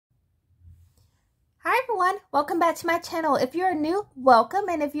Hi everyone, welcome back to my channel. If you're new, welcome,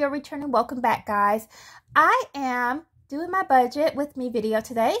 and if you're returning, welcome back, guys. I am doing my budget with me video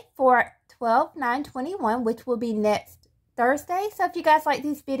today for 12/9/21, which will be next Thursday. So if you guys like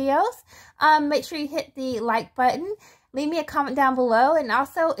these videos, make sure you hit the like button, leave me a comment down below, and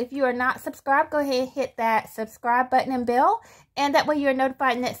also if you are not subscribed, go ahead and hit that subscribe button and bell, and that way you're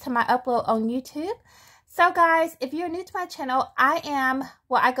notified next time I upload on YouTube. So guys, if you're new to my channel,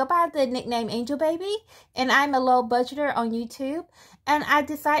 I go by the nickname Angel Baby, and I'm a low budgeter on YouTube, and I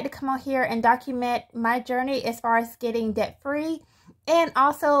decided to come on here and document my journey as far as getting debt free and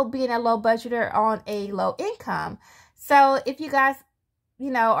also being a low budgeter on a low income. So if you guys,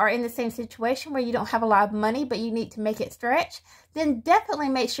 are in the same situation where you don't have a lot of money, but you need to make it stretch, then definitely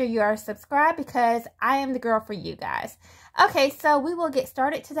make sure you are subscribed because I am the girl for you guys. Okay, so we will get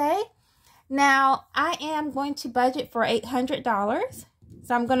started today. Now, I am going to budget for $800,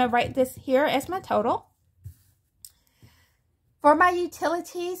 so I'm going to write this here as my total. For my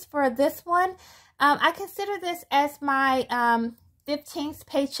utilities for this one, I consider this as my 15th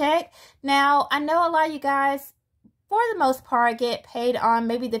paycheck. Now, I know a lot of you guys, for the most part, get paid on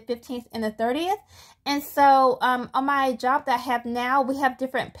maybe the 15th and the 30th. And so, on my job that I have now, we have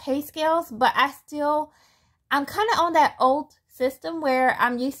different pay scales, but I'm kind of on that old system where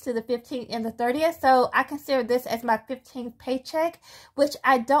I'm used to the 15th and the 30th, so I consider this as my 15th paycheck, which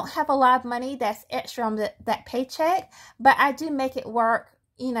I don't have a lot of money that's extra on that paycheck, but I do make it work,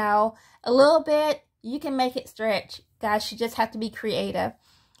 a little bit. You can make it stretch, guys. You just have to be creative.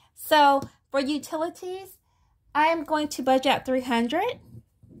 So for utilities, I am going to budget $300.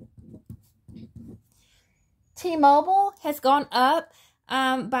 T-Mobile has gone up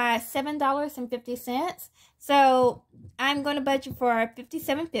by $7.50, so I'm going to budget for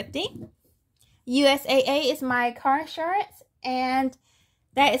 $57.50. USAA is my car insurance, and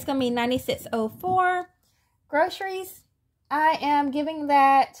that is going to be $96.04. Groceries, I am giving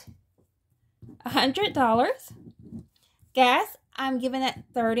that $100. Gas, I'm giving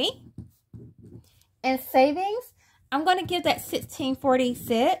that $30. And savings, I'm going to give that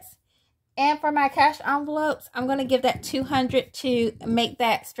 $16.46. And for my cash envelopes, I'm going to give that $200 to make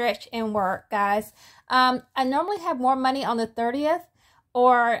that stretch and work, guys. I normally have more money on the 30th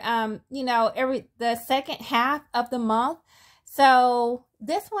or, the second half of the month. So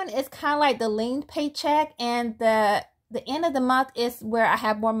this one is kind of like the lean paycheck, and the end of the month is where I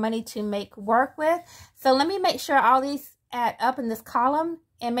have more money to make work with. So let me make sure all these add up in this column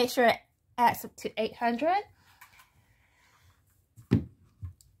and make sure it adds up to $800.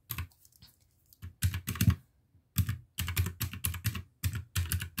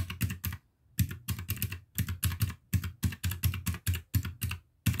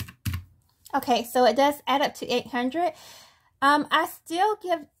 Okay, so it does add up to $800. I still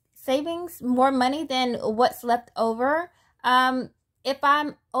give savings more money than what's left over. If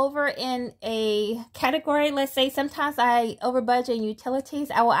I'm over in a category, let's say sometimes I over budget in utilities,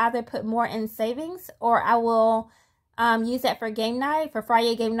 I will either put more in savings or I will use that for game night, for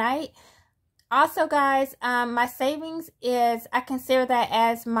Friday game night. Also, guys, my savings I consider that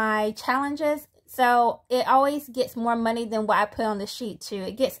as my challenges. So it always gets more money than what I put on the sheet too.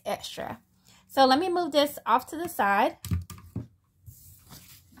 It gets extra. So let me move this off to the side.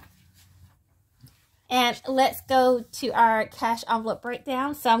 And let's go to our cash envelope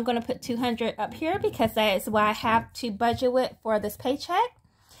breakdown. So I'm going to put $200 up here because that is what I have to budget with for this paycheck.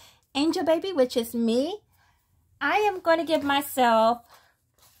 Angel Baby, which is me, I am going to give myself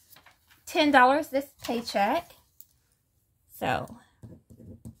 $10 this paycheck. So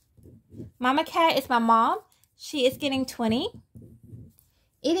Mama Cat is my mom. She is getting $20.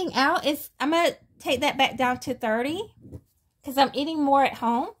 Eating out I'm going to take that back down to $30 because I'm eating more at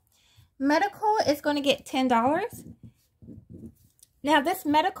home. Medical is going to get $10. Now, this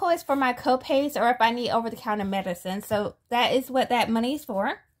medical is for my co-pays or if I need over-the-counter medicine. So, that is what that money is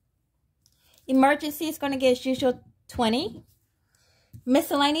for. Emergency is going to get, as usual, $20.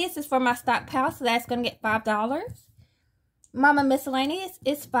 Miscellaneous is for my stockpile, so that's going to get $5. Mama Miscellaneous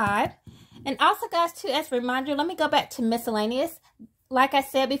is $5. And also, guys, too, as a reminder, let me go back to miscellaneous. Like I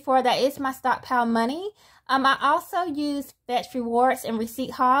said before, that is my stockpile money. I also use Fetch Rewards and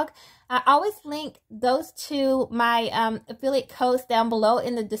Receipt Hog. I always link those to my affiliate codes down below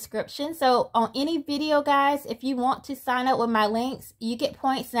in the description. So on any video, guys, if you want to sign up with my links, you get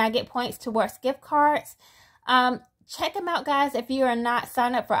points and I get points towards gift cards. Check them out, guys, if you are not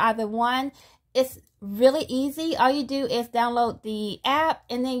signed up for either one. It's really easy. All you do is download the app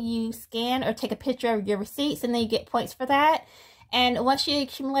and then you scan or take a picture of your receipts and then you get points for that. And once you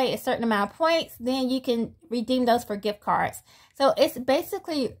accumulate a certain amount of points, then you can redeem those for gift cards. So it's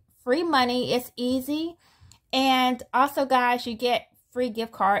basically free money. It's easy. And also, guys, you get free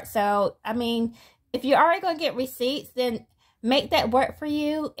gift cards. So, I mean, if you're already going to get receipts, then make that work for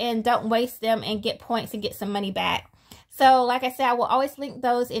you and don't waste them and get points and get some money back. So, like I said, I will always link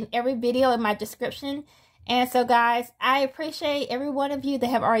those in every video in my description. And so, guys, I appreciate every one of you that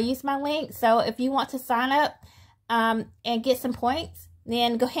have already used my link. So, if you want to sign up and get some points,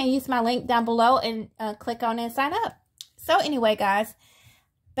 then go ahead and use my link down below and click on it and sign up. So, anyway, guys,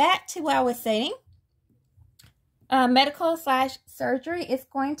 back to what I was saying. Medical / surgery is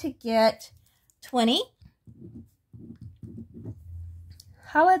going to get 20.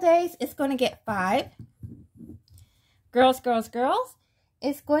 Holidays is going to get 5. Girls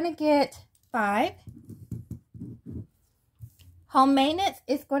is going to get 5. Home maintenance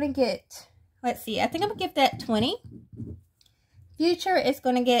is going to get, let's see, I think I'm going to give that 20. Future is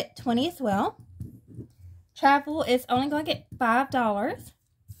going to get 20 as well. Travel is only going to get $5.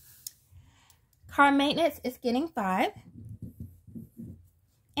 Car maintenance is getting 5.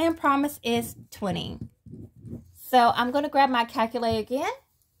 And promise is 20. So I'm going to grab my calculator again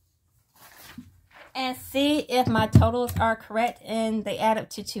and see if my totals are correct and they add up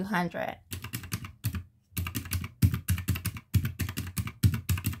to 200.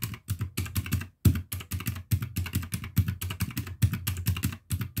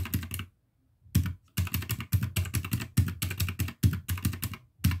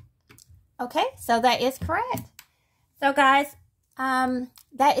 Okay, so that is correct. So guys,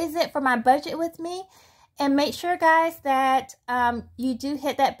 that is it for my budget with me. And make sure, guys, that you do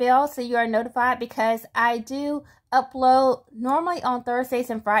hit that bell so you are notified, because I do upload normally on Thursdays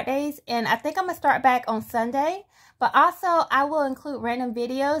and Fridays. And I think I'm going to start back on Sunday. But also, I will include random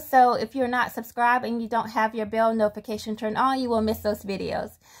videos. So if you're not subscribed and you don't have your bell notification turned on, you will miss those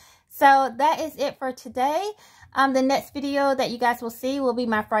videos. So that is it for today. The next video that you guys will see will be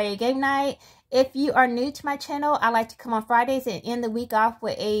my Friday game night. If you are new to my channel, I like to come on Fridays and end the week off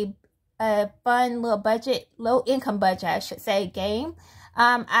with a fun little budget, low income budget, I should say, game.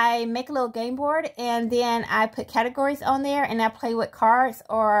 I make a little game board and then I put categories on there and I play with cards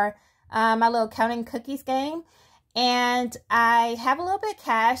or my little counting cookies game. And I have a little bit of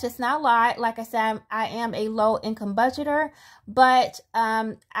cash. It's not a lot. Like I said, I am a low income budgeter, but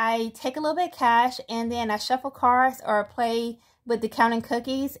I take a little bit of cash and then I shuffle cards or play with the counting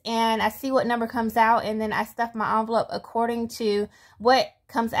cookies and I see what number comes out, and then I stuff my envelope according to what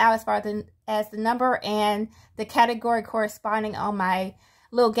comes out as far as the number and the category corresponding on my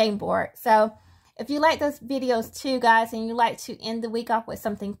little game board. So if you like those videos too, guys, and you like to end the week off with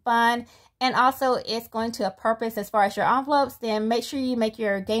something fun, and also it's going to a purpose as far as your envelopes, then make sure you make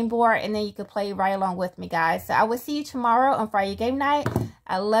your game board and then you can play right along with me, guys. So I will see you tomorrow on Friday game night.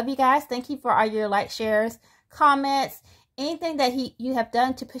 I love you guys. Thank you for all your likes, shares, comments, anything that you have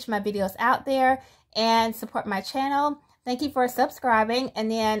done to push my videos out there and support my channel. Thank you for subscribing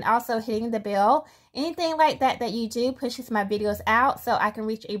and then also hitting the bell. Anything like that that you do pushes my videos out so I can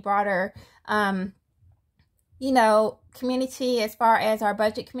reach a broader, you know, community as far as our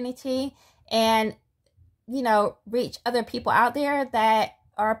budget community, and, you know, reach other people out there that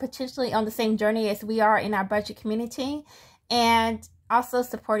are potentially on the same journey as we are in our budget community, and also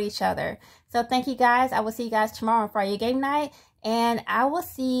support each other. So thank you, guys. I will see you guys tomorrow on Friday game night, and I will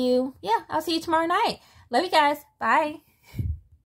see you, I'll see you tomorrow night. Love you guys. Bye.